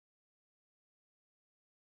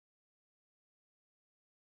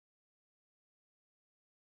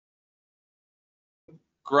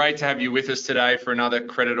Great to have you with us today for another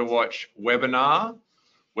Creditor Watch webinar.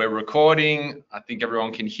 We're recording. I think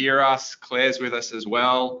everyone can hear us. Claire's with us as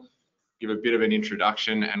well. Give a bit of an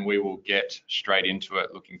introduction and we will get straight into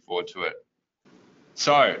it. Looking forward to it.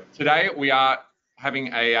 So today we are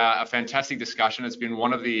having a fantastic discussion. It's been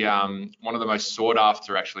one of the most sought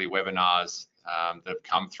after actually webinars that have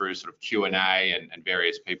come through sort of Q&A and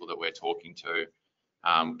various people that we're talking to,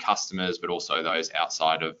 customers, but also those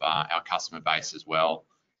outside of our customer base as well.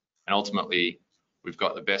 And ultimately, we've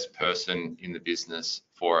got the best person in the business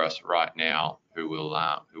for us right now who will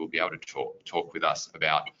be able to talk with us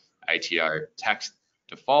about ATO Tax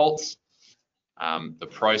Defaults, the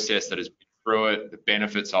process that has been through it, the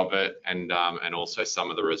benefits of it, and also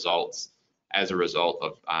some of the results as a result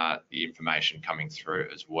of the information coming through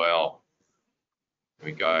as well. Here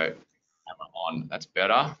we go. Camera on. That's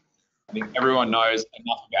better. I think everyone knows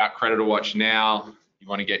enough about Creditor Watch now. You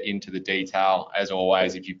want to get into the detail, as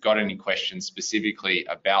always. If you've got any questions specifically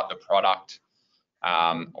about the product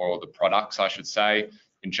or the products, I should say, you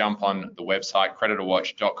can jump on the website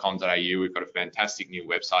creditorwatch.com.au. We've got a fantastic new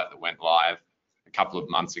website that went live a couple of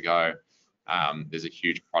months ago. There's a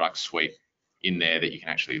huge product suite in there that you can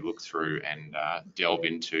actually look through and delve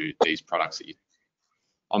into these products that you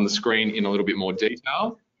on the screen in a little bit more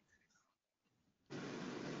detail.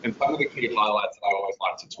 And some of the key highlights I always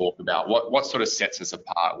like to talk about, what sort of sets us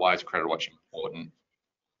apart, why is Creditor Watch important,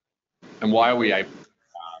 and why are we able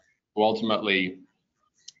to ultimately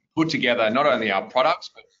put together not only our products,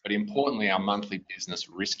 but importantly our monthly business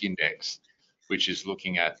risk index, which is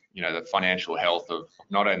looking at the financial health of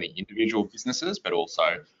not only individual businesses, but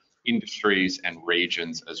also industries and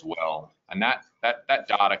regions as well. And that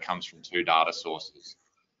data comes from two data sources,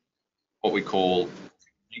 what we call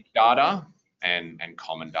big data and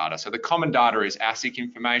common data. So the common data is ASIC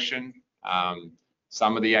information,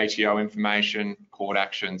 some of the ATO information, court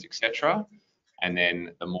actions, etc. And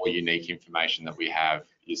then the more unique information that we have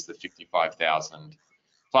is the 55,000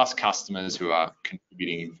 plus customers who are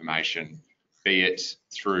contributing information, be it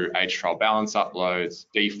through age trial balance uploads,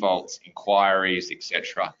 defaults, inquiries,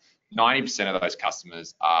 etc. 90% of those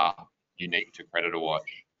customers are unique to Creditor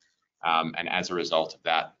Watch. And as a result of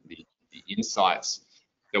that, the insights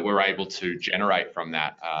that we're able to generate from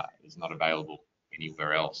that is not available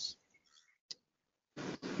anywhere else.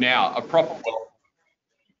 Now, a proper welcome,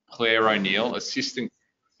 Claire O'Neill, Assistant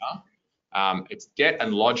Commissioner. It's debt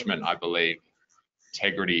and lodgement, I believe,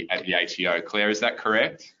 integrity at the ATO. Claire, is that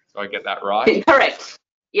correct? Do I get that right? Correct.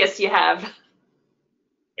 Yes, you have.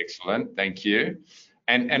 Excellent, thank you.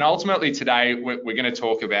 And ultimately today, we're going to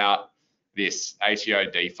talk about this ATO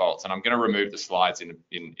defaults, and I'm going to remove the slides in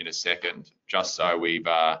a second, just so we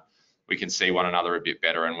can see one another a bit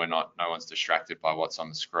better and no one's distracted by what's on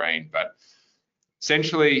the screen. But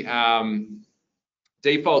essentially,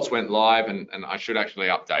 defaults went live, and I should actually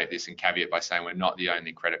update this and caveat by saying we're not the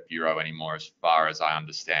only credit bureau anymore, as far as I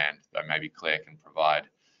understand, though maybe Claire can provide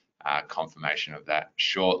confirmation of that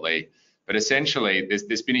shortly. But essentially,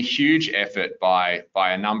 there's been a huge effort by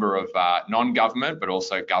a number of non-government, but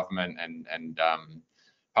also government and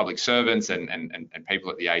public servants and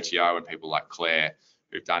people at the ATO and people like Claire,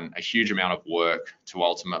 who've done a huge amount of work to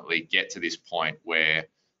ultimately get to this point where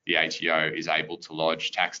the ATO is able to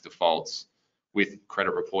lodge tax defaults with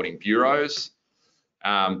credit reporting bureaus.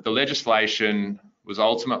 The legislation was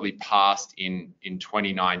ultimately passed in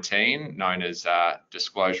 2019, known as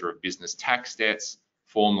Disclosure of Business Tax Debts,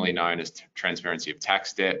 formerly known as Transparency of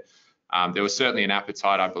Tax Debt. There was certainly an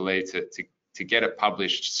appetite, I believe, to get it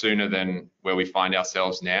published sooner than where we find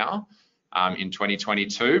ourselves now in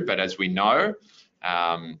 2022. But as we know,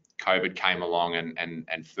 COVID came along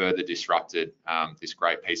and further disrupted this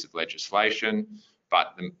great piece of legislation.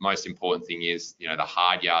 But the most important thing is, the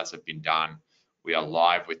hard yards have been done. We are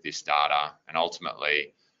live with this data, and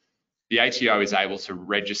ultimately, the ATO is able to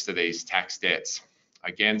register these tax debts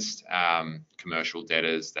against commercial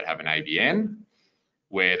debtors that have an ABN,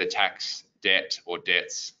 where the tax debt or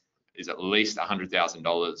debts is at least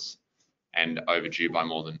 $100,000 and overdue by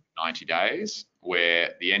more than 90 days,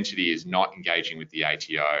 where the entity is not engaging with the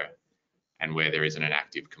ATO and where there isn't an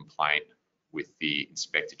active complaint with the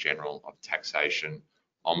Inspector General of Taxation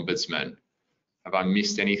Ombudsman. Have I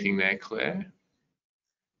missed anything there, Claire?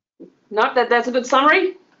 No, that's a good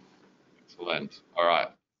summary. Excellent. All right.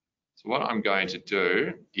 So what I'm going to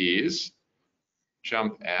do is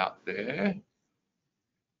jump out there,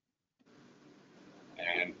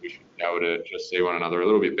 and we should be able to just see one another a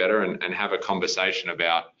little bit better and have a conversation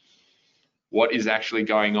about what is actually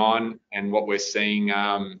going on and what we're seeing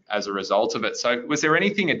as a result of it. So was there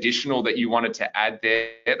anything additional that you wanted to add there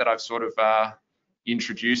that I've sort of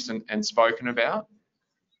introduced and spoken about?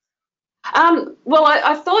 Well,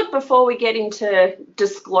 I thought before we get into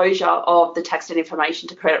disclosure of the tax debt information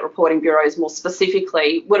to credit reporting bureaus more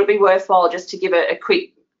specifically, would it be worthwhile just to give a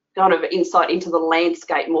quick kind of insight into the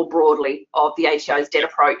landscape more broadly of the ATO's debt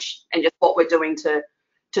approach and just what we're doing to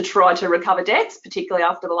try to recover debts, particularly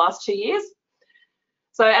after the last 2 years?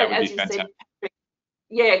 So as you said,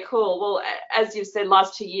 yeah, cool. Well, as you've said,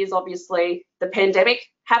 last 2 years, obviously the pandemic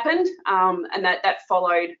happened, and that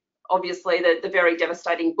followed obviously the very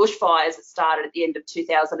devastating bushfires that started at the end of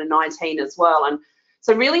 2019 as well. And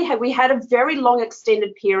so really we had a very long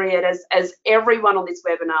extended period, as everyone on this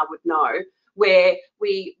webinar would know, where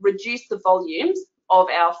we reduced the volumes of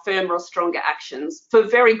our firmer or stronger actions for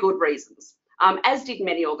very good reasons, as did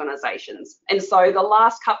many organisations. And so the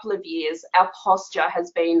last couple of years, our posture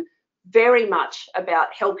has been very much about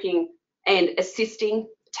helping and assisting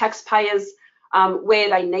taxpayers where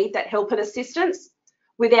they need that help and assistance,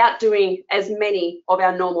 without doing as many of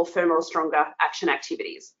our normal firmer or stronger action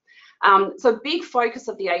activities. So big focus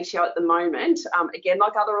of the ATO at the moment, again,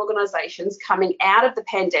 like other organisations coming out of the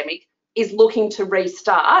pandemic, is looking to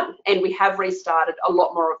restart, and we have restarted a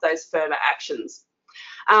lot more of those firmer actions.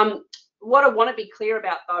 What I want to be clear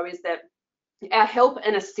about though is that our help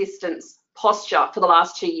and assistance posture for the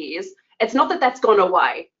last 2 years, it's not that that's gone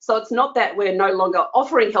away. So it's not that we're no longer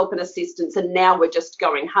offering help and assistance and now we're just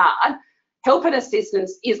going hard. Help and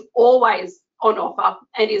assistance is always on offer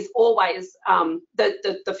and is always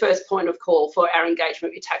the first point of call for our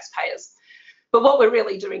engagement with taxpayers. But what we're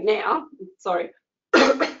really doing now, sorry,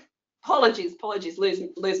 apologies,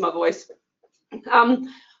 lose my voice.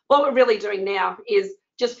 What we're really doing now is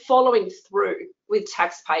just following through with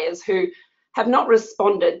taxpayers who have not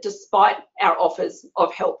responded despite our offers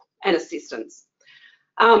of help and assistance.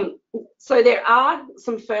 So there are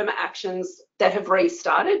some firmer actions that have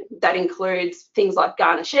restarted. That includes things like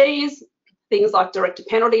garnishees, things like director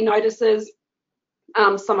penalty notices,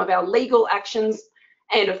 some of our legal actions,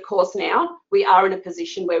 and of course now we are in a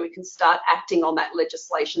position where we can start acting on that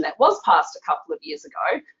legislation that was passed a couple of years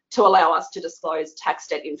ago to allow us to disclose tax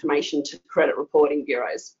debt information to credit reporting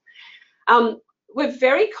bureaus. We're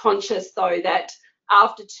very conscious though that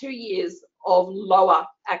after 2 years of lower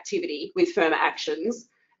activity with firmer actions,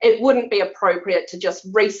 it wouldn't be appropriate to just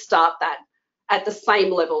restart that at the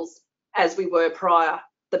same levels as we were prior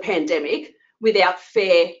the pandemic without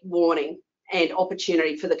fair warning and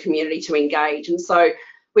opportunity for the community to engage. And so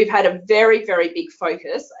we've had a very, very big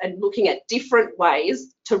focus and looking at different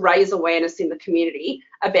ways to raise awareness in the community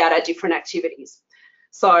about our different activities.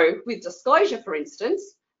 So with disclosure, for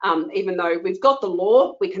instance, even though we've got the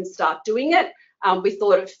law, we can start doing it. We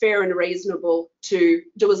thought it fair and reasonable to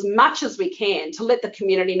do as much as we can to let the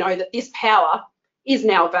community know that this power is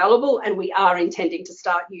now available and we are intending to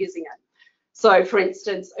start using it. So for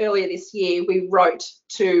instance, earlier this year, we wrote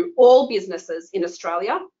to all businesses in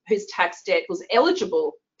Australia whose tax debt was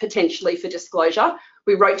eligible potentially for disclosure.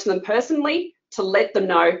 We wrote to them personally to let them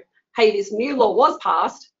know, hey, this new law was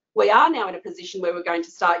passed. We are now in a position where we're going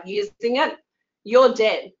to start using it. Your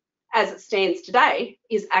debt, as it stands today,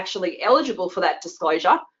 is actually eligible for that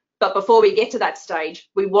disclosure. But before we get to that stage,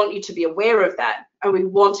 we want you to be aware of that and we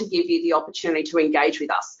want to give you the opportunity to engage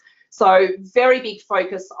with us. So very big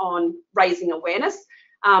focus on raising awareness,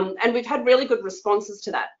 and we've had really good responses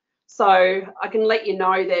to that. So I can let you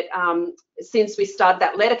know that since we started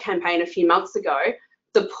that letter campaign a few months ago,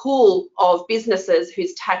 the pool of businesses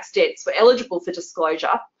whose tax debts were eligible for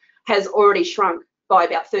disclosure has already shrunk by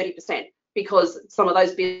about 30%. Because some of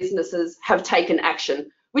those businesses have taken action,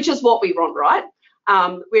 which is what we want, right?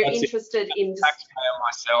 We're That's interested in taxpayer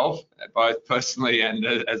myself, both personally and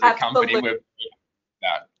as a company. We've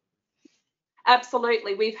that.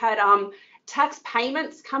 Absolutely, we've had tax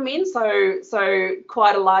payments come in, so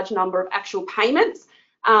quite a large number of actual payments.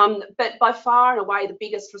 But by far and away, the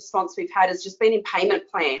biggest response we've had has just been in payment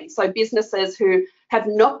plans. So businesses who have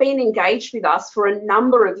not been engaged with us for a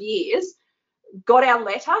number of years got our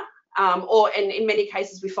letter. Or in many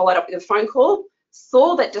cases, we followed up with a phone call,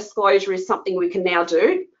 saw that disclosure is something we can now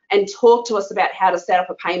do, and talk to us about how to set up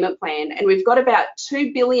a payment plan. And we've got about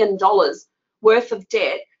 $2 billion worth of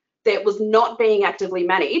debt that was not being actively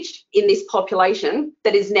managed in this population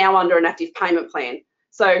that is now under an active payment plan.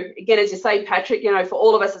 So again, as you say, Patrick, you know, for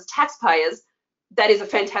all of us as taxpayers, that is a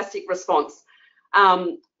fantastic response.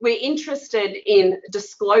 We're interested in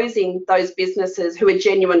disclosing those businesses who are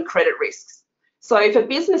genuine credit risks. So if a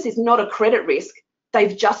business is not a credit risk,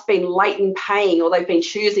 they've just been late in paying or they've been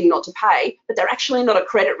choosing not to pay, but they're actually not a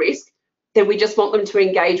credit risk, then we just want them to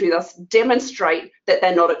engage with us, demonstrate that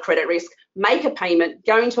they're not a credit risk, make a payment,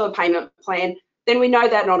 go into a payment plan, then we know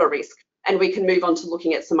they're not a risk and we can move on to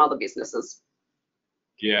looking at some other businesses.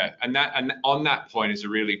 Yeah, and on that point is a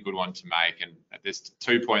really good one to make. And there's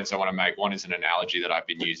 2 points I want to make. One is an analogy that I've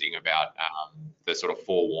been using about the sort of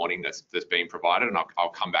forewarning that's been provided, and I'll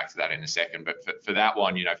come back to that in a second. But for that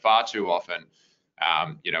one, far too often,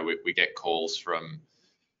 we get calls from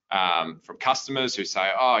customers who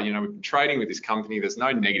say, oh, we've been trading with this company. There's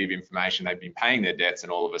no negative information. They've been paying their debts,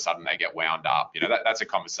 and all of a sudden they get wound up. That's a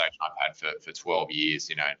conversation I've had for 12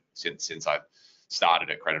 years. Since I've started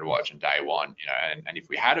at CreditorWatch and day one. And if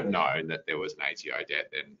we had have known that there was an ATO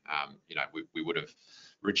debt, then we would have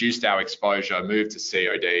reduced our exposure, moved to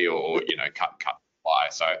COD, or cut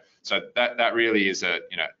supply. So that really is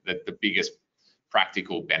the biggest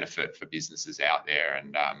practical benefit for businesses out there,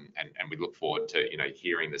 and we look forward to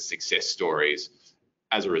hearing the success stories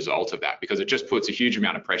as a result of that, because it just puts a huge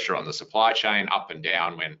amount of pressure on the supply chain up and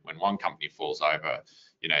down. When one company falls over,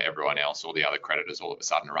 everyone else, all the other creditors, all of a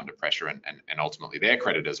sudden are under pressure, and ultimately their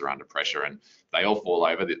creditors are under pressure, and they all fall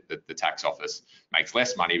over. The tax office makes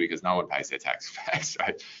less money because no one pays their tax back, so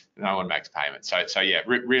no one makes payments. So yeah,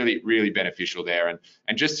 really beneficial there.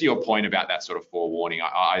 And just to your point about that sort of forewarning,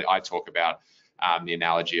 I talk about the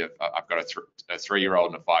analogy of I've got a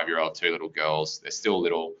 3-year-old and a 5-year-old, 2 little girls. They're still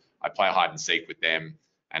little. I play hide and seek with them,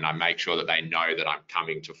 and I make sure that they know that I'm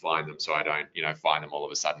coming to find them, so I don't find them all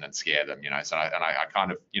of a sudden and scare them. So I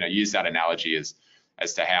kind of use that analogy as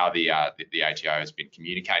to how the ATO has been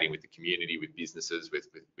communicating with the community, with businesses, with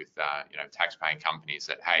tax-paying companies,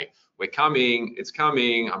 that hey, we're coming, it's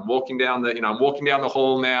coming. I'm walking down the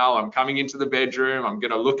hall now. I'm coming into the bedroom. I'm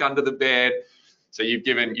going to look under the bed. So you're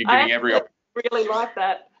giving every really like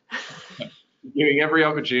that. Giving every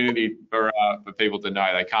opportunity for people to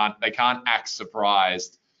know they can't act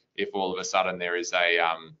surprised if all of a sudden there is a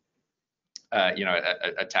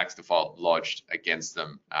tax default lodged against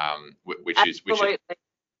them, which is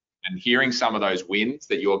and hearing some of those wins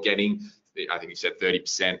that you're getting. I think you said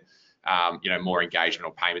 30%, more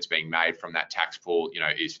engagement or payments being made from that tax pool,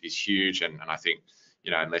 is huge. And I think,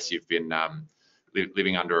 unless you've been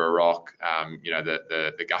living under a rock,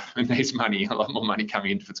 the government needs money, a lot more money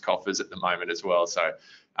coming into its coffers at the moment as well. So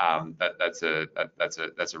that's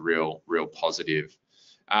a real positive.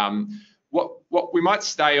 What we might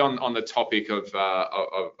stay on the topic of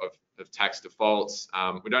tax defaults.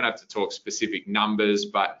 We don't have to talk specific numbers,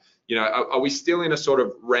 but are we still in a sort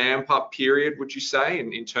of ramp up period, would you say,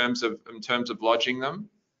 in terms of lodging them?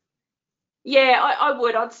 Yeah, I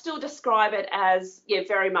would. I'd still describe it as,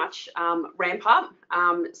 very much ramp up.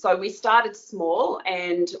 So we started small,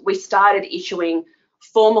 and we started issuing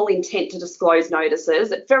formal intent to disclose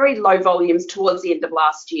notices at very low volumes towards the end of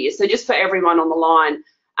last year. So just for everyone on the line,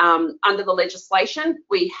 under the legislation,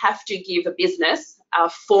 we have to give a business a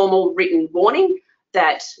formal written warning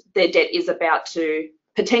that their debt is about to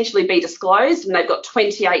potentially be disclosed, and they've got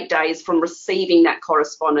 28 days from receiving that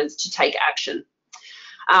correspondence to take action.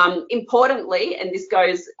 Importantly, and this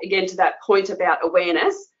goes again to that point about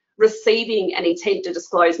awareness, receiving an intent to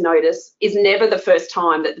disclose notice is never the first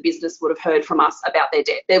time that the business would have heard from us about their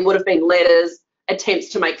debt. There would have been letters, attempts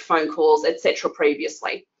to make phone calls, etc.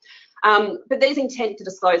 previously. But these intent to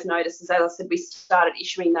disclose notices, as I said, we started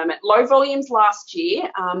issuing them at low volumes last year,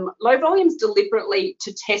 low volumes deliberately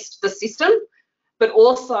to test the system, but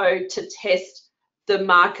also to test the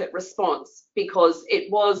market response, because it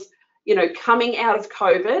was, coming out of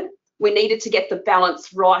COVID, we needed to get the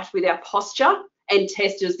balance right with our posture and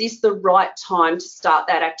test, is this the right time to start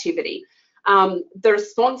that activity? The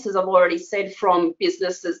response, as I've already said, from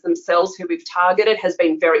businesses themselves who we've targeted has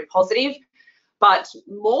been very positive, but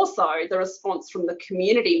more so the response from the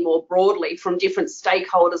community more broadly, from different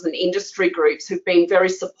stakeholders and industry groups who've been very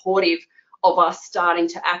supportive of us starting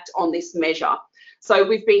to act on this measure. So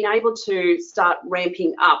we've been able to start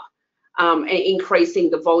ramping up and increasing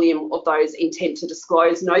the volume of those intent to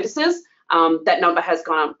disclose notices. That number has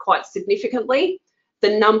gone up quite significantly.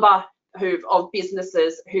 The number of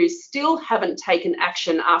businesses who still haven't taken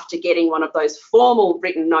action after getting one of those formal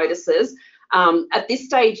written notices at this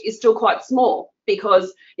stage is still quite small,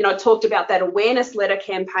 because I talked about that awareness letter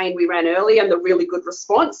campaign we ran earlier and the really good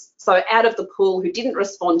response. So out of the pool who didn't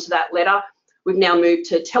respond to that letter, we've now moved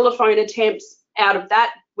to telephone attempts. Out of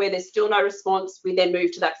that, where there's still no response, we then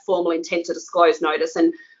move to that formal intent to disclose notice.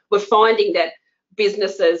 And we're finding that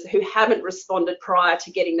businesses who haven't responded prior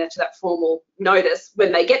to getting to that formal notice,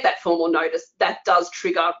 when they get that formal notice, that does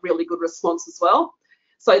trigger really good response as well.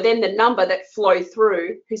 So then the number that flow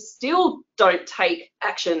through who still don't take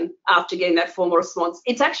action after getting that formal response,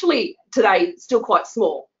 it's actually today still quite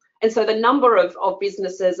small. And so the number of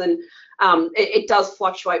businesses, and it does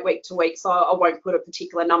fluctuate week to week, so I won't put a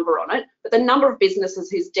particular number on it, but the number of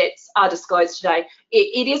businesses whose debts are disclosed today,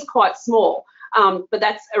 it is quite small. but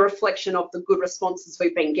that's a reflection of the good responses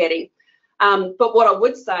we've been getting. But what I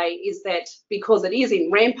would say is that because it is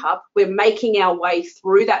in ramp up, we're making our way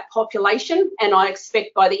through that population, and I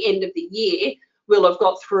expect by the end of the year, we'll have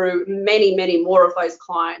got through many, many more of those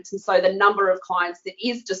clients. And so the number of clients that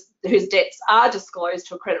is just whose debts are disclosed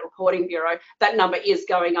to a credit reporting bureau, that number is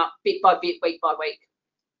going up bit by bit, week by week.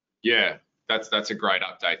 Yeah, that's a great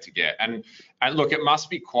update to get. And look, it must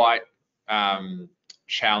be quite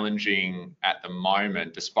challenging at the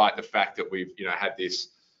moment, despite the fact that we've had this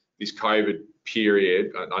COVID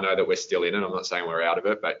period. I know that we're still in it. I'm not saying we're out of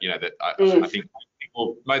it, but that I think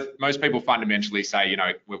most people fundamentally say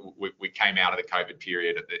we came out of the COVID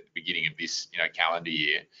period at the beginning of this calendar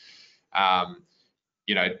year.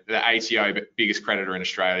 The ATO, biggest creditor in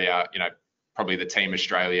Australia, probably the Team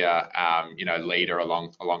Australia, leader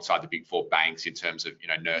alongside the big four banks in terms of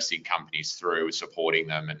nursing companies through, supporting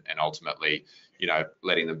them, and ultimately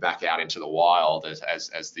letting them back out into the wild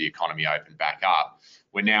as the economy opened back up.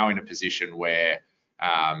 We're now in a position where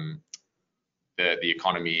the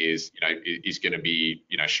economy is going to be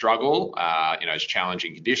struggle. There's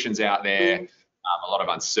challenging conditions out there, a lot of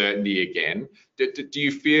uncertainty again. Do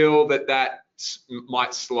you feel that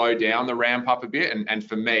might slow down the ramp up a bit? And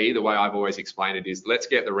for me, the way I've always explained it is, let's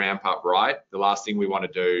get the ramp up right. The last thing we want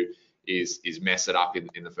to do is mess it up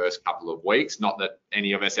in the first couple of weeks. Not that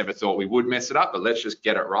any of us ever thought we would mess it up, but let's just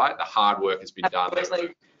get it right. The hard work has been done. Let's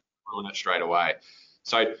ruin it straight away.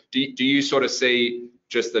 So do you sort of see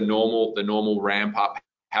just the normal ramp up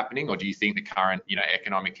happening, or do you think the current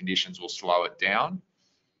economic conditions will slow it down?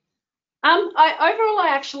 Overall, I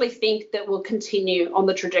actually think that we'll continue on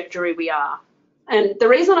the trajectory we are. And the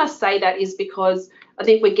reason I say that is because I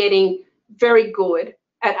think we're getting very good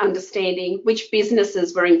at understanding which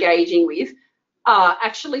businesses we're engaging with are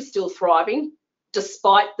actually still thriving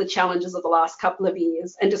despite the challenges of the last couple of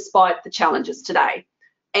years and despite the challenges today.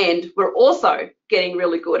 And we're also getting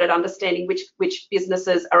really good at understanding which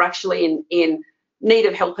businesses are actually in need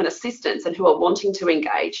of help and assistance and who are wanting to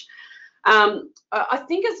engage. I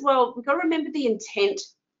think as well, we've got to remember the intent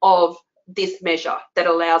of this measure that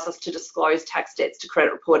allows us to disclose tax debts to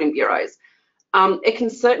credit reporting bureaus. It can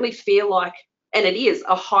certainly feel like, and it is,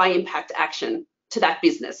 a high impact action to that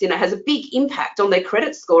business. It has a big impact on their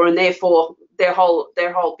credit score and therefore their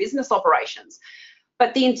whole business operations.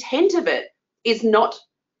 But the intent of it is not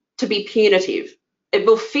to be punitive. It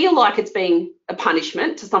will feel like it's being a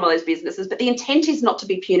punishment to some of those businesses, but the intent is not to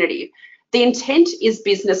be punitive. The intent is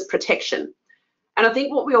business protection. And I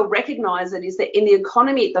think what we all recognise is that in the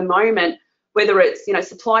economy at the moment, whether it's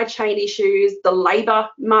supply chain issues, the labour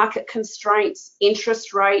market constraints,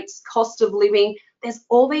 interest rates, cost of living, there's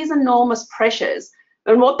all these enormous pressures.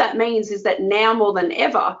 And what that means is that now more than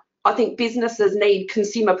ever, I think businesses need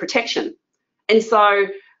consumer protection. And so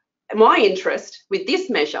my interest with this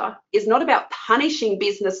measure is not about punishing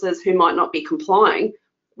businesses who might not be complying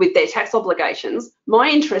with their tax obligations. My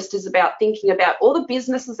interest is about thinking about all the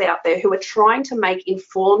businesses out there who are trying to make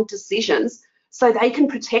informed decisions so they can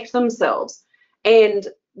protect themselves. And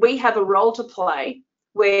we have a role to play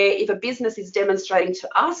where if a business is demonstrating to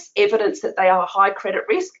us evidence that they are high credit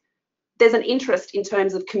risk, there's an interest in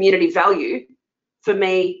terms of community value for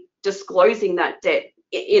me disclosing that debt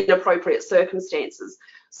in appropriate circumstances.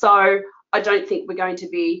 So I don't think we're going to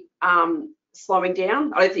be slowing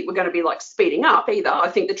down. I don't think we're going to be speeding up either. I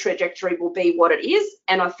think the trajectory will be what it is.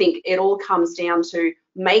 And I think it all comes down to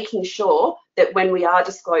making sure that when we are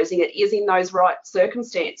disclosing, it is in those right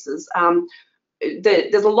circumstances.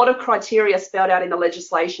 There's a lot of criteria spelled out in the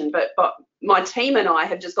legislation, but my team and I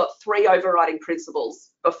have just got 3 overriding principles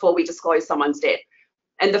before we disclose someone's debt.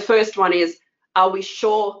 And the first one is, are we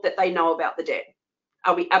sure that they know about the debt?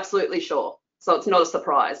 Are we absolutely sure? So it's not a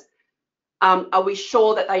surprise. Are we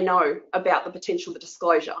sure that they know about the potential for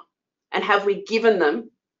disclosure? And have we given them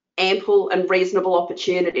ample and reasonable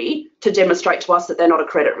opportunity to demonstrate to us that they're not a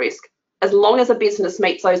credit risk? As long as a business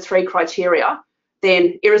meets those 3 criteria,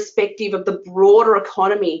 then irrespective of the broader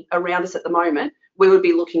economy around us at the moment, we would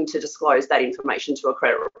be looking to disclose that information to a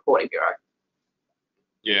credit reporting bureau.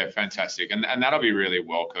 Yeah, fantastic. And that'll be really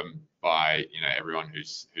welcome by everyone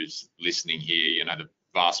who's listening here. The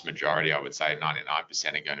vast majority, I would say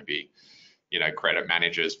 99%, are going to be credit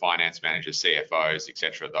managers, finance managers, CFOs,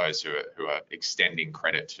 etc. Those who are extending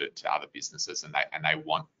credit to other businesses, and they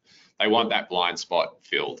want that blind spot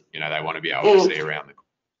filled. They want to be able to see around the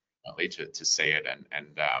corner to see it,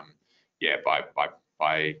 and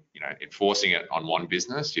by enforcing it on one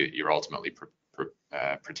business, you're ultimately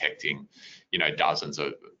protecting dozens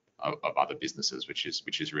of other businesses, which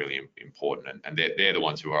is really important, and they're the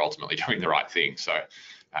ones who are ultimately doing the right thing. So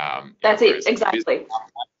that's it, exactly.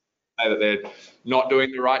 say that they're not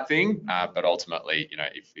doing the right thing, but ultimately,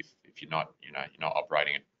 if you're not, you're not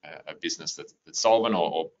operating a business that's solvent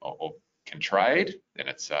or can trade, then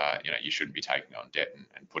it's, you shouldn't be taking on debt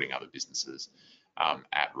and putting other businesses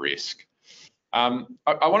at risk. I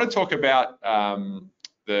want to talk about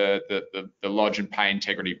the Lodge and Pay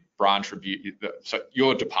Integrity Branch Review. So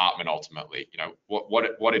your department ultimately,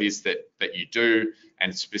 what it is that you do,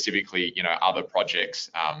 and specifically, other projects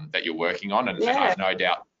that you're working on. And I've no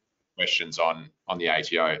doubt questions on the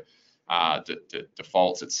ATO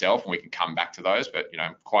defaults itself, and we can come back to those. But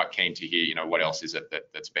I'm quite keen to hear, what else is it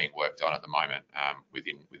that's being worked on at the moment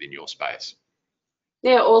within your space.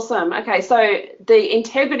 Yeah, awesome. Okay, so the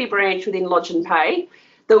integrity branch within Lodge and Pay,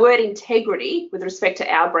 the word integrity with respect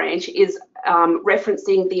to our branch is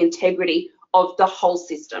referencing the integrity of the whole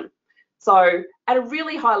system. So at a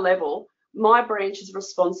really high level, my branch is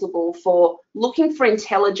responsible for looking for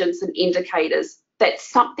intelligence and indicators that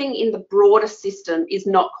something in the broader system is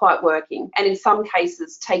not quite working, and in some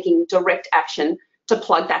cases taking direct action to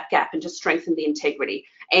plug that gap and to strengthen the integrity.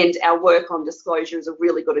 And our work on disclosure is a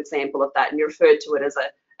really good example of that, and you referred to it as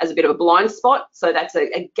a bit of a blind spot. So that's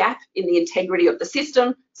a gap in the integrity of the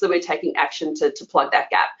system, so we're taking action to plug that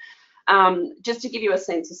gap. Just to give you a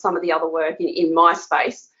sense of some of the other work in my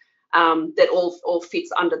space, that all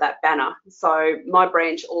fits under that banner. So my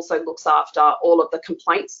branch also looks after all of the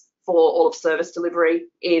complaints for all of service delivery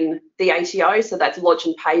in the ATO. So that's Lodge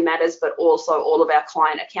and Pay matters, but also all of our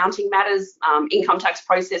client accounting matters, income tax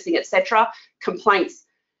processing, etc. Complaints,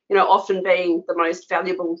 often being the most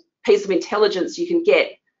valuable piece of intelligence you can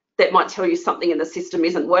get that might tell you something in the system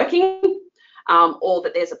isn't working, or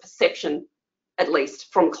that there's a perception, at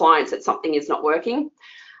least from clients, that something is not working.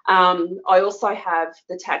 I also have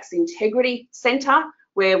the Tax Integrity Centre,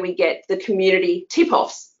 where we get the community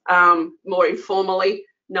tip-offs, more informally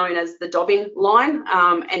known as the Dobbin line.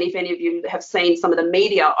 And if any of you have seen some of the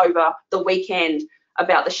media over the weekend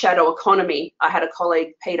about the shadow economy, I had a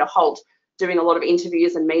colleague, Peter Holt, doing a lot of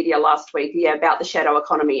interviews and media last week, about the shadow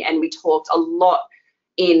economy, and we talked a lot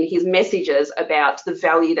in his messages about the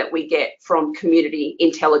value that we get from community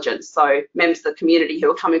intelligence. So members of the community who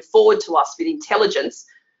are coming forward to us with intelligence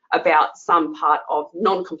about some part of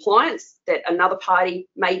non-compliance that another party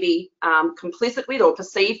may be complicit with or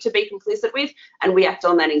perceived to be complicit with, and we act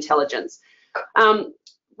on that intelligence.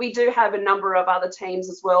 We do have a number of other teams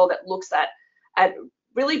as well that looks at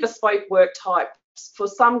really bespoke work types for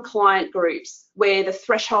some client groups where the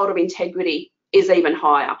threshold of integrity is even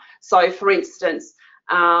higher. So for instance,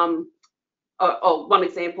 one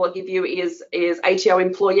example I'll give you is ATO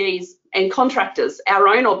employees and contractors, our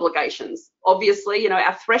own obligations. Obviously,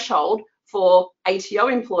 our threshold for ATO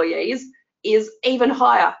employees is even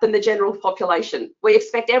higher than the general population. We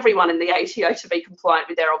expect everyone in the ATO to be compliant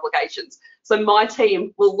with their obligations. So my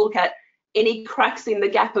team will look at any cracks in the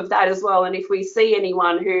gap of that as well. And if we see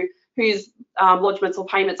anyone whose lodgements or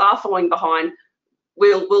payments are falling behind,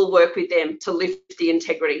 we'll work with them to lift the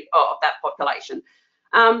integrity of that population.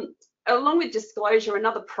 Along with disclosure,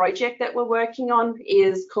 another project that we're working on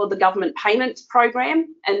is called the Government Payments Program,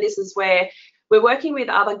 and this is where we're working with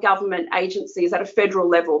other government agencies at a federal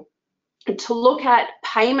level to look at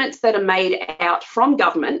payments that are made out from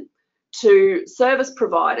government to service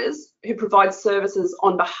providers who provide services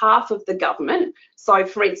on behalf of the government. So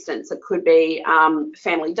for instance, it could be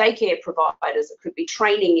family daycare providers, it could be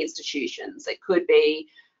training institutions, it could be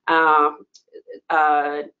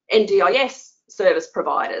NDIS service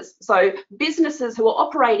providers. So businesses who are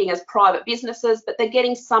operating as private businesses, but they're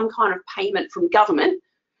getting some kind of payment from government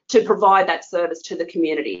to provide that service to the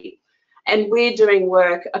community. And we're doing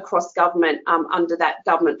work across government under that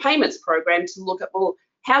government payments program to look at, well,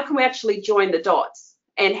 how can we actually join the dots?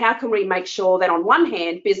 And how can we make sure that on one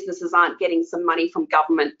hand, businesses aren't getting some money from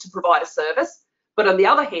government to provide a service, but on the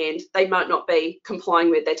other hand, they might not be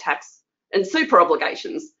complying with their tax and super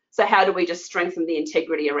obligations. So how do we just strengthen the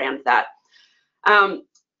integrity around that?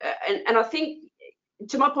 And I think,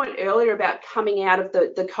 to my point earlier about coming out of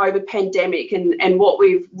the COVID pandemic and what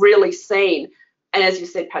we've really seen, and as you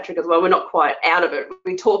said, Patrick, as well, we're not quite out of it.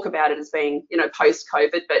 We talk about it as being,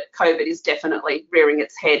 post-COVID, but COVID is definitely rearing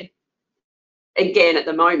its head again at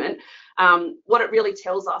the moment. What it really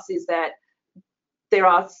tells us is that there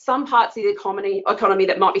are some parts of the economy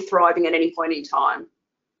that might be thriving at any point in time.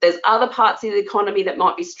 There's other parts of the economy that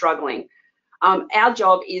might be struggling. Our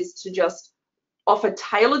job is to just offer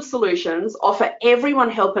tailored solutions, offer everyone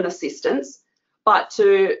help and assistance, but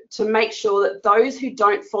to make sure that those who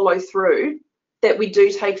don't follow through, that we do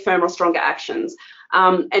take firmer or stronger actions.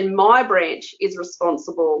 And my branch is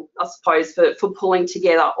responsible, I suppose, for pulling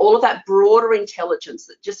together all of that broader intelligence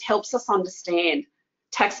that just helps us understand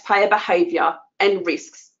taxpayer behaviour and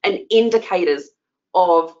risks and indicators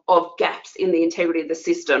of gaps in the integrity of the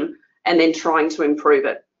system, and then trying to improve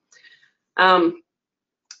it.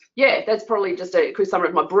 Yeah, that's probably just a quick summary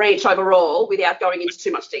of my branch overall without going into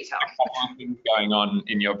too much detail. What things going on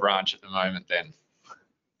in your branch at the moment then?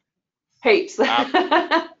 Heaps.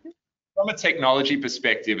 From a technology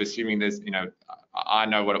perspective, assuming there's, I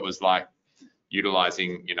know what it was like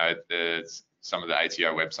utilizing, some of the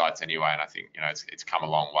ATO websites anyway, and I think, it's come a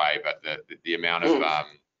long way, but the amount of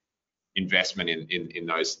investment in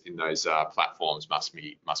those platforms must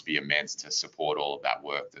be immense to support all of that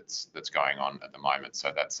work that's going on at the moment.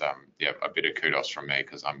 So that's a bit of kudos from me,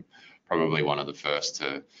 because I'm probably one of the first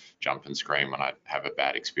to jump and scream when I have a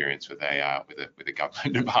bad experience with a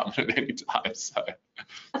government department at any time. So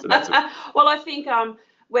that's well, I think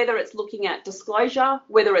whether it's looking at disclosure,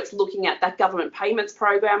 whether it's looking at that government payments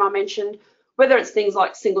program I mentioned, whether it's things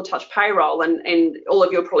like single touch payroll, and all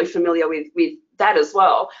of you are probably familiar with that as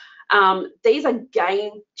well. These are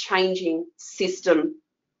game-changing system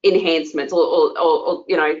enhancements, or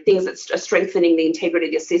things that are strengthening the integrity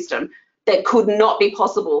of your system that could not be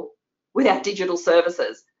possible without digital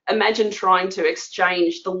services. Imagine trying to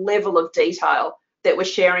exchange the level of detail that we're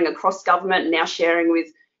sharing across government, and now sharing with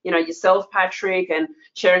yourself, Patrick, and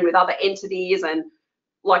sharing with other entities, and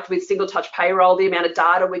like with single touch payroll, the amount of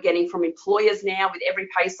data we're getting from employers now with every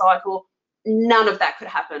pay cycle. None of that could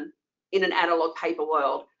happen in an analog paper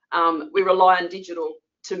world. We rely on digital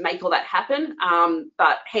to make all that happen,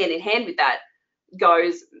 but hand in hand with that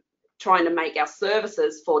goes trying to make our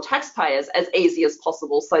services for taxpayers as easy as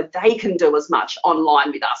possible, so they can do as much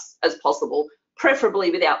online with us as possible, preferably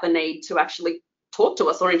without the need to actually talk to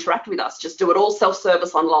us or interact with us. Just do it all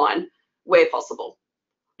self-service online where possible.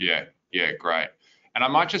 Yeah, great. And I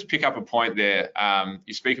might just pick up a point there.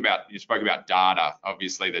 You spoke about data.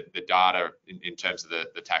 Obviously, the data in terms of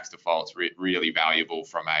the tax defaults really valuable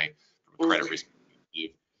from a credit risk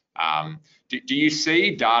perspective. Do you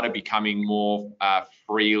see data becoming more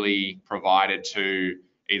freely provided to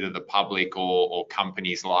either the public or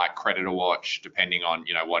companies like CreditorWatch, depending on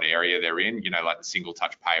what area they're in? Like the single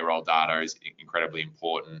touch payroll data is incredibly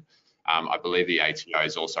important. I believe the ATO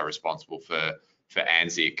is also responsible for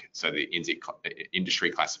ANZIC, so the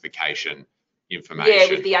industry classification information. Yeah,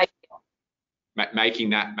 with the ATO. Making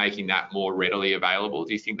that more readily available.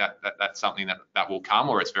 Do you think that's something that will come,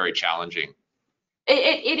 or it's very challenging?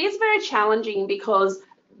 It is very challenging, because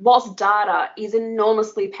whilst data is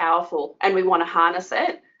enormously powerful and we want to harness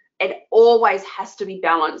it, it always has to be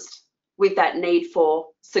balanced with that need for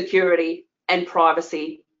security and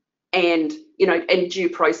privacy and due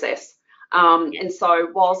process. And so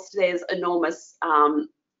whilst there's enormous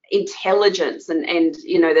intelligence and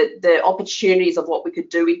the opportunities of what we could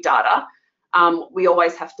do with data, we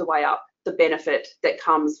always have to weigh up the benefit that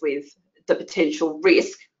comes with the potential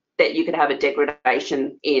risk that you could have a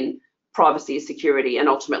degradation in privacy, security, and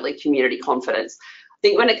ultimately community confidence. I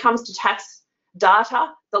think when it comes to tax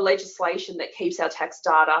data, the legislation that keeps our tax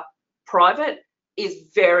data private is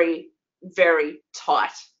very, very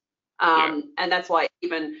tight. And that's why,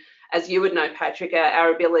 even as you would know, Patrick,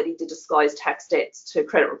 our ability to disclose tax debts to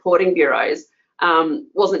credit reporting bureaus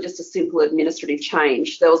wasn't just a simple administrative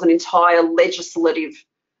change. There was an entire legislative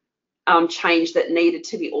change that needed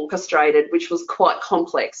to be orchestrated, which was quite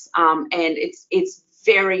complex. And it's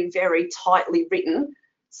very, very tightly written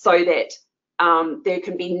so that there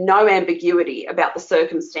can be no ambiguity about the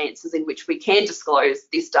circumstances in which we can disclose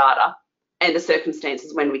this data and the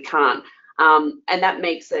circumstances when we can't. And that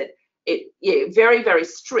makes it very, very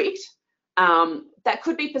strict. That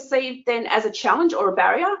could be perceived then as a challenge or a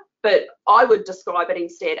barrier, but I would describe it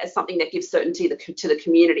instead as something that gives certainty to the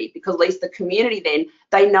community, because at least the community then,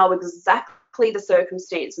 they know exactly the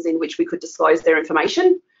circumstances in which we could disclose their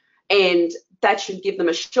information, and that should give them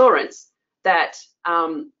assurance that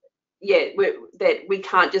that we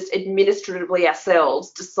can't just administratively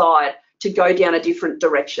ourselves decide to go down a different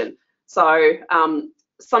direction. So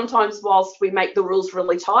sometimes whilst we make the rules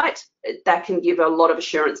really tight, that can give a lot of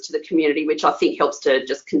assurance to the community, which I think helps to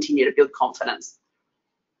just continue to build confidence.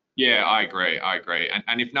 Yeah, I agree.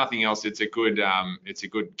 And if nothing else, it's a good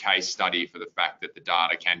case study for the fact that the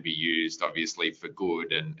data can be used, obviously, for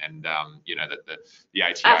good, and that the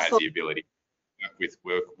ATO has the ability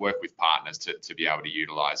to work with partners to be able to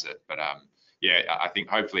utilize it. But I think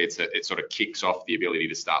hopefully it sort of kicks off the ability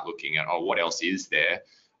to start looking at, what else is there?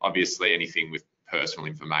 Obviously, anything with personal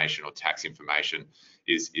information or tax information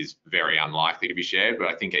is very unlikely to be shared, but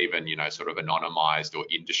I think even sort of anonymized or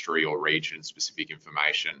industry or region specific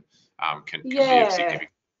information can be of significant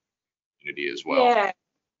utility as well. Yeah,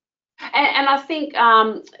 and I think,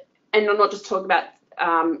 and I'm not just talking about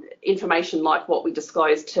information like what we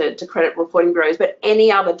disclose to credit reporting bureaus, but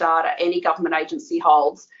any other data any government agency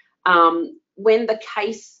holds, when the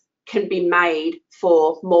case can be made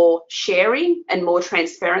for more sharing and more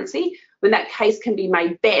transparency, when that case can be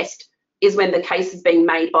made best is when the case is being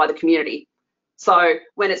made by the community. So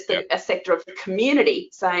when it's a sector of the community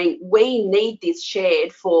saying, we need this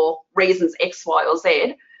shared for reasons X, Y, or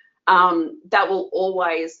Z, that will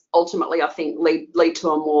always ultimately, I think, lead to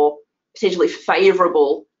a more potentially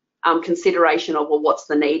favourable consideration of, well, what's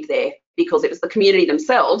the need there? Because it was the community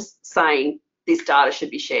themselves saying this data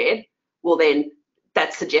should be shared, well, then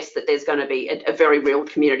that suggests that there's going to be a very real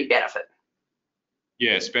community benefit.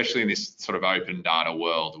 Yeah, especially in this sort of open data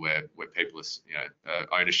world where people,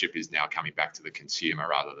 ownership is now coming back to the consumer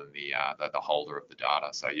rather than the holder of the data.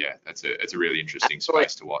 So yeah, it's a really interesting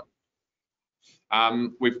space to watch.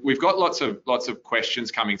 We've got lots of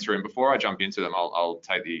questions coming through, and before I jump into them, I'll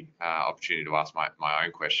take the opportunity to ask my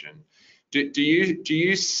own question. Do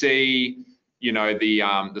you see,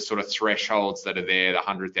 the sort of thresholds that are there, the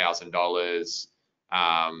 $100,000,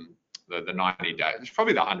 the 90 days, it's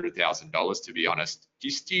probably the $100,000 to be honest. Do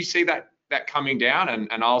you see that coming down?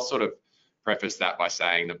 And I'll sort of preface that by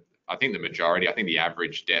saying that I think the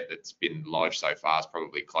average debt that's been lodged so far is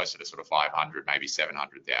probably closer to sort of 500, maybe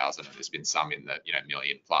 700,000, and there's been some in the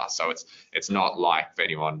million plus. So it's not like, for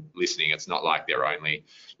anyone listening, it's not like they're only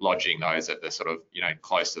lodging those at the sort of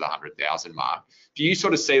close to the 100,000 mark. Do you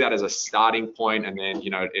sort of see that as a starting point, and then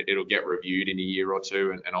it'll get reviewed in a year or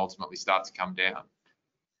two and ultimately start to come down?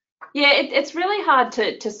 Yeah, it's really hard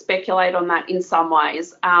to speculate on that in some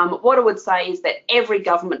ways. What I would say is that every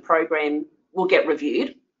government program will get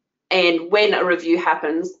reviewed. And when a review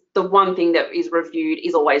happens, the one thing that is reviewed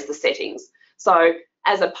is always the settings. So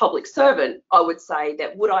as a public servant, I would say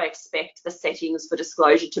that would I expect the settings for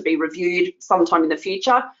disclosure to be reviewed sometime in the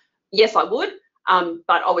future? Yes, I would,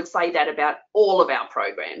 but I would say that about all of our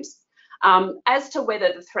programs. As to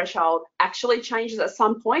whether the threshold actually changes at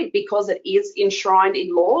some point because it is enshrined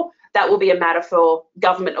in law, that will be a matter for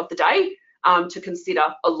government of the day to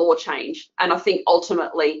consider a law change. And I think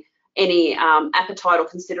ultimately any appetite or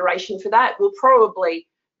consideration for that will probably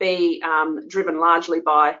be driven largely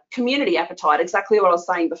by community appetite, exactly what I was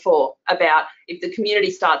saying before about if the community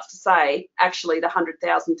starts to say, actually the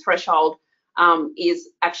 100,000 threshold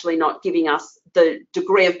is actually not giving us the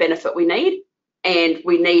degree of benefit we need and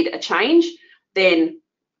we need a change, then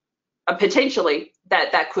potentially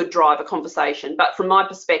that could drive a conversation. But from my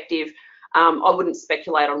perspective, I wouldn't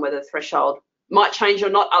speculate on whether the threshold might change or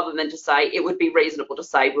not, other than to say it would be reasonable to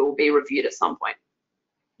say will be reviewed at some point.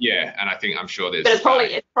 Yeah, and I'm sure there's. But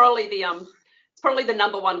it's probably the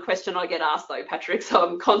number one question I get asked though, Patrick. So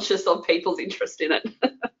I'm conscious of people's interest in it.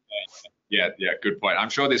 Yeah, good point. I'm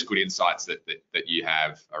sure there's good insights that you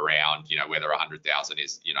have around, whether 100,000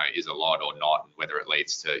 is a lot or not, and whether it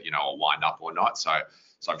leads to a wind up or not. So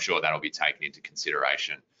I'm sure that'll be taken into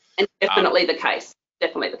consideration. And definitely the case.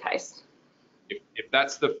 Definitely the case. If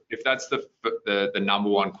that's the number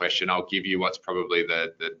one question, I'll give you what's probably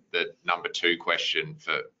the number two question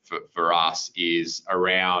for us is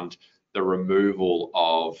around the removal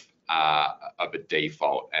of a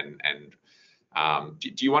default. And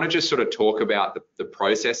do you want to just sort of talk about the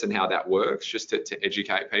process and how that works, just to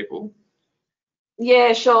educate people?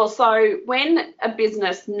 Yeah, sure. So when a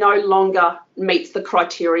business no longer meets the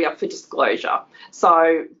criteria for disclosure,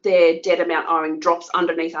 so their debt amount owing drops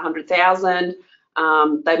underneath 100,000,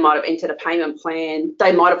 they might have entered a payment plan,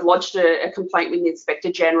 they might have lodged a complaint with the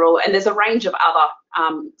Inspector General, and there's a range of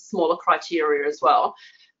other smaller criteria as well.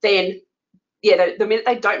 Then, yeah, the minute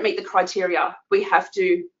they don't meet the criteria, we have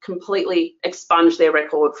to completely expunge their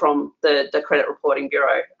record from the Credit Reporting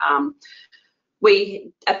Bureau.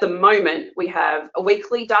 At the moment, we have a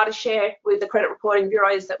weekly data share with the credit reporting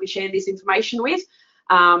bureaus that we share this information with.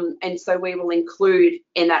 And so we will include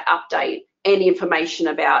in that update any information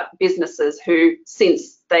about businesses who,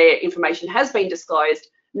 since their information has been disclosed,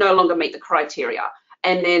 no longer meet the criteria.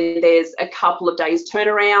 And then there's a couple of days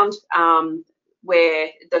turnaround where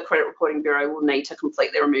the credit reporting bureau will need to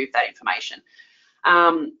completely remove that information.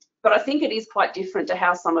 But I think it is quite different to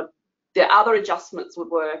how some of the other adjustments would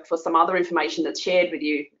work for some other information that's shared with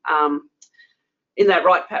you. Is that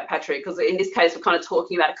right, Patrick? Because in this case, we're kind of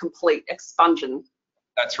talking about a complete expunsion.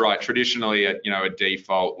 That's right. Traditionally, a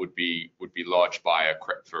default would be lodged by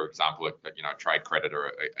for example, a trade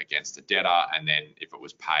creditor against a debtor, and then if it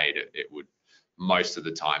was paid, it would most of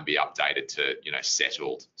the time be updated to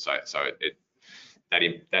settled. So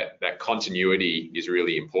that continuity is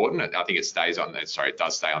really important. I think it stays on there. Sorry, it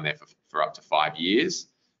does stay on there for up to 5 years.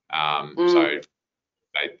 So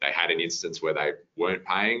they had an instance where they weren't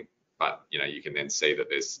paying but you can then see that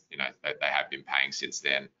there's they have been paying since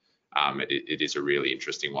then. It is a really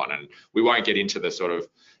interesting one, and we won't get into the sort of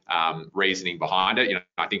reasoning behind it.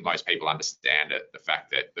 I think most people understand it. The fact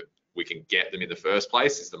that we can get them in the first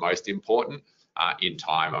place is the most important. In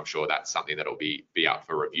time, I'm sure that's something that'll be up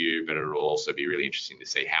for review, but it'll also be really interesting to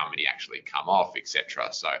see how many actually come off,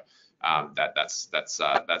 etc. So that's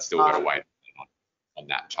still got to wait on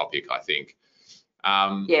that topic, I think.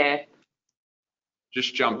 Yeah.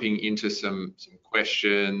 Just jumping into some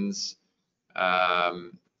questions. Sorry,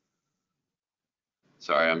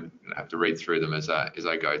 I'm gonna have to read through them as I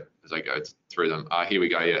go through them. Here we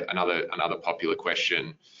go. Yeah, another popular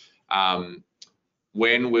question.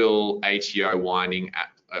 When will ATO winding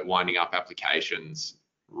up applications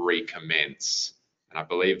recommence? And I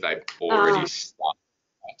believe they've already started.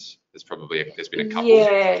 There's been a couple.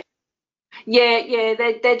 Yeah,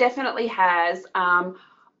 there definitely has.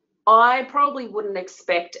 I probably wouldn't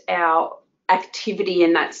expect our activity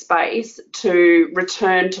in that space to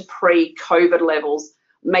return to pre-COVID levels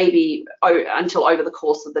maybe until over the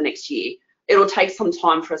course of the next year. It'll take some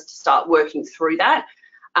time for us to start working through that,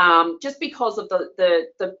 just because of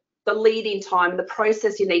the lead-in time, the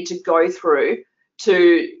process you need to go through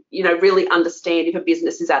to really understand if a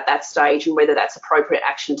business is at that stage and whether that's appropriate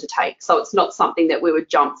action to take. So it's not something that we would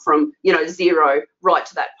jump from zero right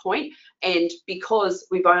to that point. And because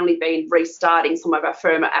we've only been restarting some of our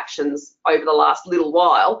firmer actions over the last little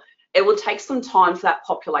while, it will take some time for that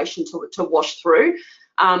population to wash through.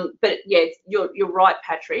 But yeah, you're right,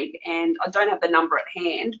 Patrick, and I don't have the number at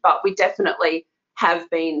hand, but we definitely have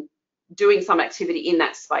been doing some activity in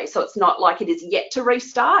that space. So it's not like it is yet to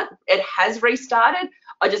restart. It has restarted.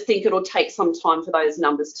 I just think it'll take some time for those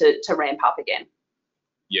numbers to ramp up again.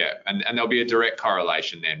 Yeah, and there'll be a direct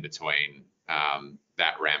correlation then between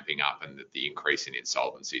that ramping up and the increase in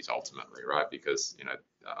insolvencies ultimately, right? Because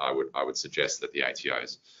I would suggest that the ATO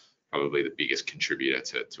is probably the biggest contributor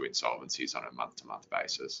to insolvencies on a month-to-month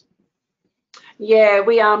basis.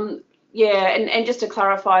 Yeah, and just to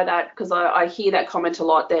clarify that, because I hear that comment a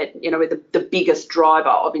lot that we're the biggest driver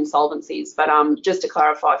of insolvencies, but just to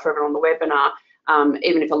clarify for everyone on the webinar,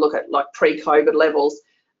 even if I look at like pre-COVID levels,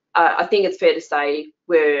 I think it's fair to say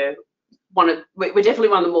we're definitely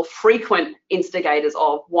one of the more frequent instigators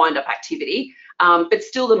of wind-up activity, but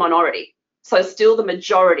still the minority. So still the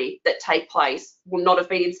majority that take place will not have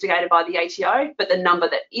been instigated by the ATO, but the number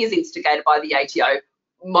that is instigated by the ATO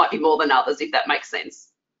might be more than others, if that makes sense.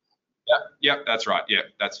 Yeah, that's right. Yeah,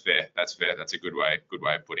 that's fair. That's a good way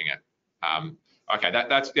of putting it. Okay,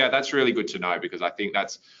 that's really good to know, because I think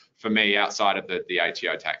that's, for me, outside of the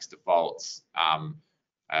ATO tax defaults,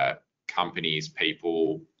 companies,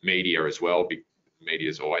 people, media as well. Media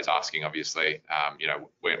is always asking, obviously,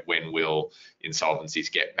 when will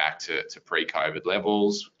insolvencies get back to pre-COVID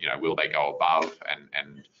levels? Will they go above? And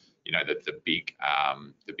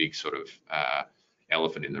the big sort of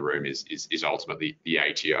elephant in the room is ultimately the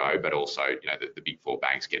ATO, but also the big four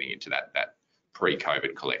banks getting into that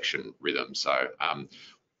pre-COVID collection rhythm. So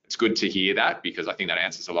it's good to hear that, because I think that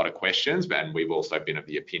answers a lot of questions, and we've also been of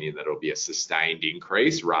the opinion that it'll be a sustained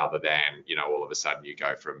increase rather than all of a sudden you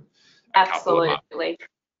go from a couple of months. Absolutely.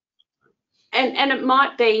 And it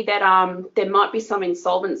might be that there might be some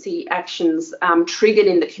insolvency actions triggered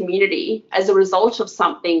in the community as a result of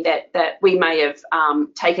something that we may have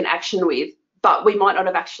taken action with, but we might not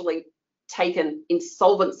have actually taken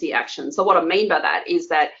insolvency action. So what I mean by that is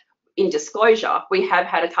that in disclosure, we have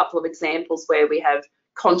had a couple of examples where we have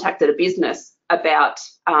contacted a business about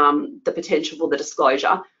the potential for the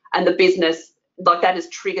disclosure, and the business, like, that has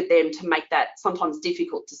triggered them to make that sometimes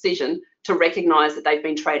difficult decision to recognise that they've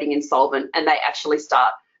been trading insolvent, and they actually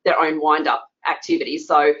start their own wind-up activity.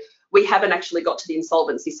 So we haven't actually got to the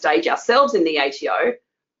insolvency stage ourselves in the ATO,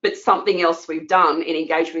 but something else we've done in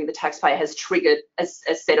engagement with the taxpayer has triggered a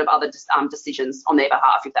set of other decisions on their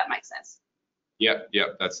behalf, if that makes sense. Yeah,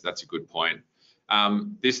 that's a good point.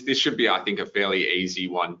 This should be, I think, a fairly easy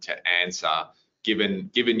one to answer, given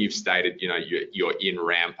you've stated you're in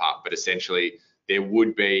ramp up, but essentially there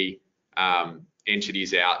would be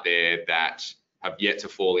entities out there that have yet to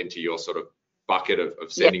fall into your sort of bucket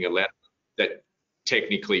of sending a letter that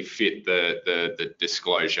technically fit the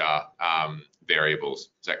disclosure variables.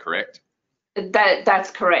 Is that correct?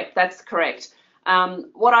 That's correct.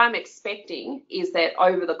 What I'm expecting is that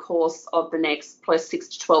over the course of the next plus 6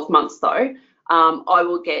 to 12 months, though, I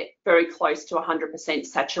will get very close to 100%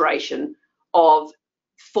 saturation of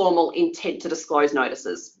formal intent to disclose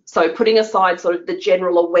notices. So putting aside sort of the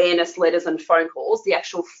general awareness letters and phone calls, the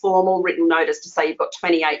actual formal written notice to say you've got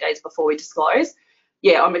 28 days before we disclose,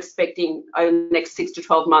 yeah, I'm expecting over the next 6 to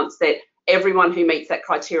 12 months that everyone who meets that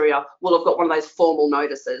criteria will have got one of those formal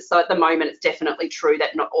notices. So at the moment, it's definitely true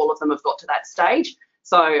that not all of them have got to that stage.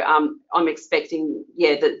 So I'm expecting,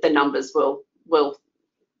 yeah, the numbers will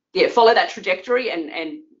follow that trajectory,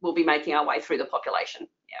 and we'll be making our way through the population.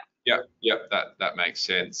 Yeah, that makes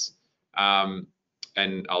sense.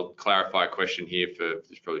 And I'll clarify a question here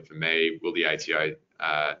probably for me. Will the ATO,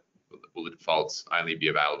 will the defaults only be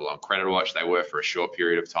available on CreditorWatch? They were for a short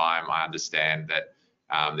period of time. I understand that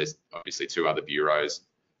there's obviously 2 other bureaus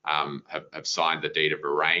have signed the deed of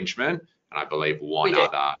arrangement, and I believe one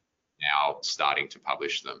other now starting to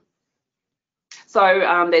publish them.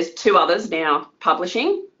 So there's 2 others now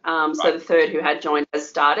publishing. Right. So the third who had joined has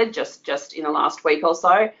started just in the last week or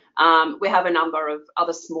so. We have a number of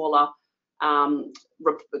other smaller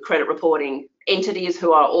credit reporting entities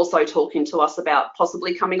who are also talking to us about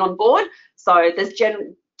possibly coming on board. So there's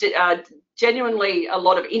genuinely a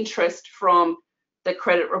lot of interest from the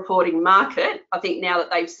credit reporting market. I think now that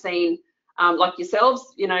they've seen, like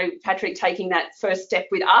yourselves, you know, Patrick, taking that first step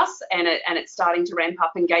with us, and it's starting to ramp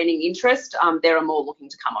up and gaining interest, there are more looking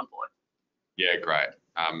to come on board. Yeah, great.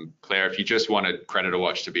 Claire, if you just wanted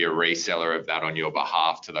CreditorWatch to be a reseller of that on your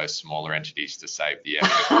behalf to those smaller entities to save the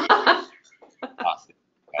effort,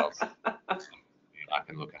 I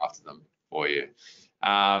can look after them for you.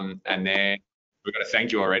 And then we've got a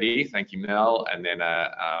thank you already. Thank you, Mel. And then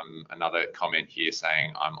another comment here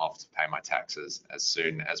saying I'm off to pay my taxes as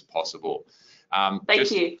soon as possible.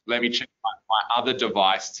 Thank you. Let me check my other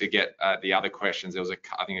device to get the other questions. There was,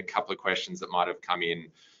 I think, a couple of questions that might have come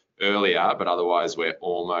in earlier, but otherwise we're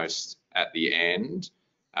almost at the end.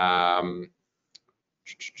 No,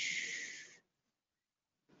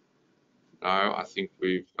 I think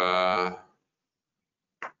we've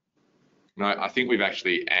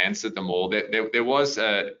actually answered them all. There was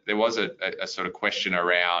a sort of question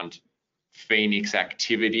around Phoenix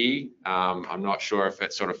activity. I'm not sure if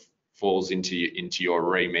it sort of falls into your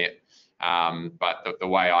remit, but the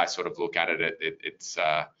way I sort of look at it, it's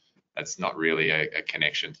not really a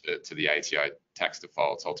connection to the ATO tax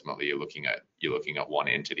defaults. Ultimately, you're looking at one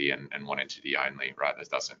entity and one entity only, right? This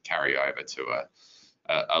doesn't carry over to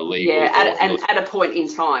a legal. Yeah, at a point in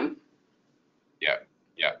time. Yeah.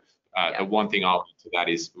 The one thing I'll add to that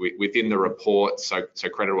is within the report. So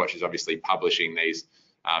CreditorWatch is obviously publishing these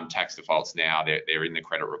tax defaults now. They're in the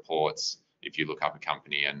credit reports. If you look up a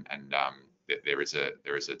company and there is a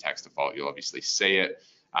tax default, you'll obviously see it.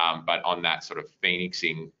 But on that sort of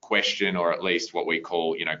phoenixing question, or at least what we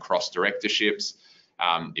call, cross directorships,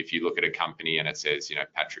 if you look at a company and it says,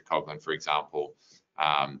 Patrick Coghlan, for example,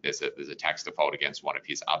 there's a tax default against one of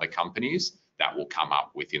his other companies, that will come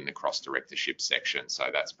up within the cross directorship section.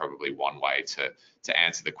 So that's probably one way to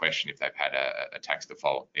answer the question if they've had a tax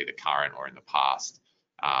default, either current or in the past.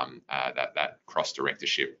 That cross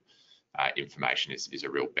directorship information is a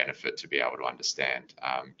real benefit to be able to understand,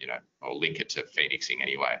 or link it to phoenixing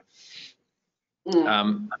anyway.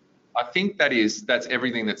 I think that's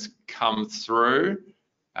everything that's come through.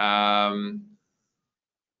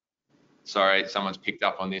 Sorry, someone's picked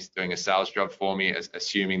up on this, doing a sales job for me,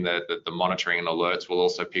 assuming that the monitoring and alerts will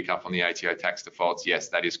also pick up on the ATO tax defaults. Yes,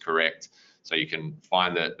 that is correct. So you can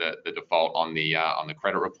find the default on the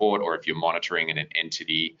credit report, or if you're monitoring an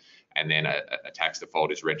entity and then a tax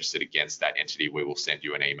default is registered against that entity, we will send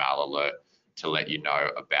you an email alert to let you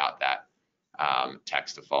know about that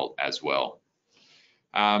tax default as well.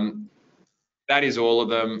 That is all of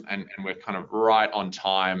them, and we're kind of right on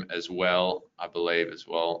time as well, I believe as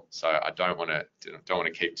well. So I don't want to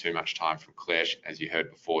keep too much time from Claire. As you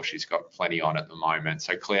heard before, she's got plenty on at the moment.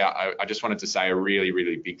 So Claire, I just wanted to say a really,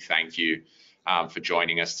 really big thank you for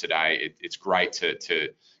joining us today. It's great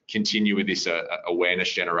to continue with this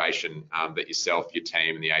awareness generation that yourself, your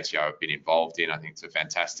team, and the ATO have been involved in. I think it's a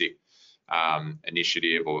fantastic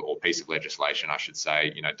initiative or piece of legislation, I should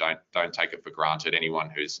say. Don't take it for granted. Anyone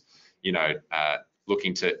who's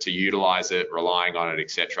looking to utilize it, relying on it,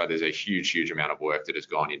 etc. There's a huge amount of work that has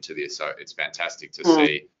gone into this. So it's fantastic to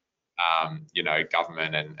see,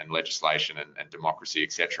 government and legislation and democracy,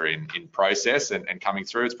 etc. in process and coming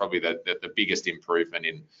through. It's probably the biggest improvement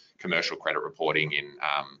in commercial credit reporting in,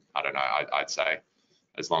 I'd say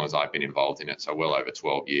as long as I've been involved in it. So well over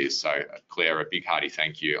 12 years. So Claire, a big hearty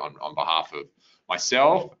thank you on behalf of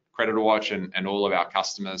myself, CreditorWatch, and all of our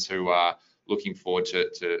customers who are looking forward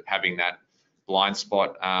to having that blind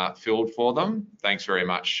spot filled for them. Thanks very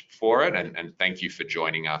much for it, and thank you for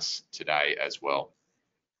joining us today as well.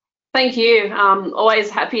 Thank you. Always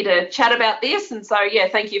happy to chat about this, and so yeah,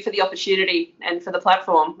 thank you for the opportunity and for the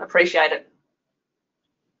platform. Appreciate it.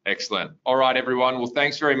 Excellent. All right, everyone. Well,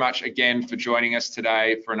 thanks very much again for joining us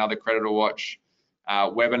today for another CreditorWatch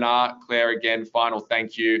webinar. Claire, again, final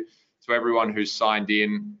thank you to everyone who's signed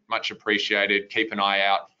in. Much appreciated. Keep an eye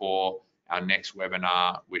out for our next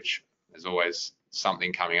webinar, which there's always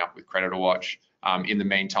something coming up with CreditorWatch. In the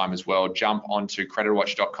meantime as well, jump onto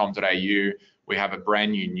creditorwatch.com.au. We have a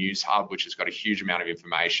brand new news hub, which has got a huge amount of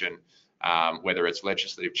information, whether it's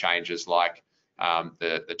legislative changes like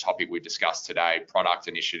the topic we discussed today, product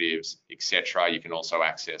initiatives, etc. You can also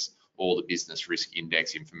access all the business risk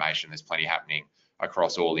index information. There's plenty happening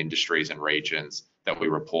across all industries and regions that we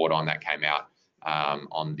report on. That came out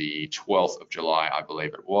on the 12th of July, I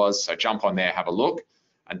believe it was. So jump on there, have a look.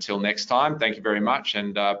 Until next time, thank you very much,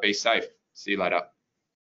 and be safe. See you later.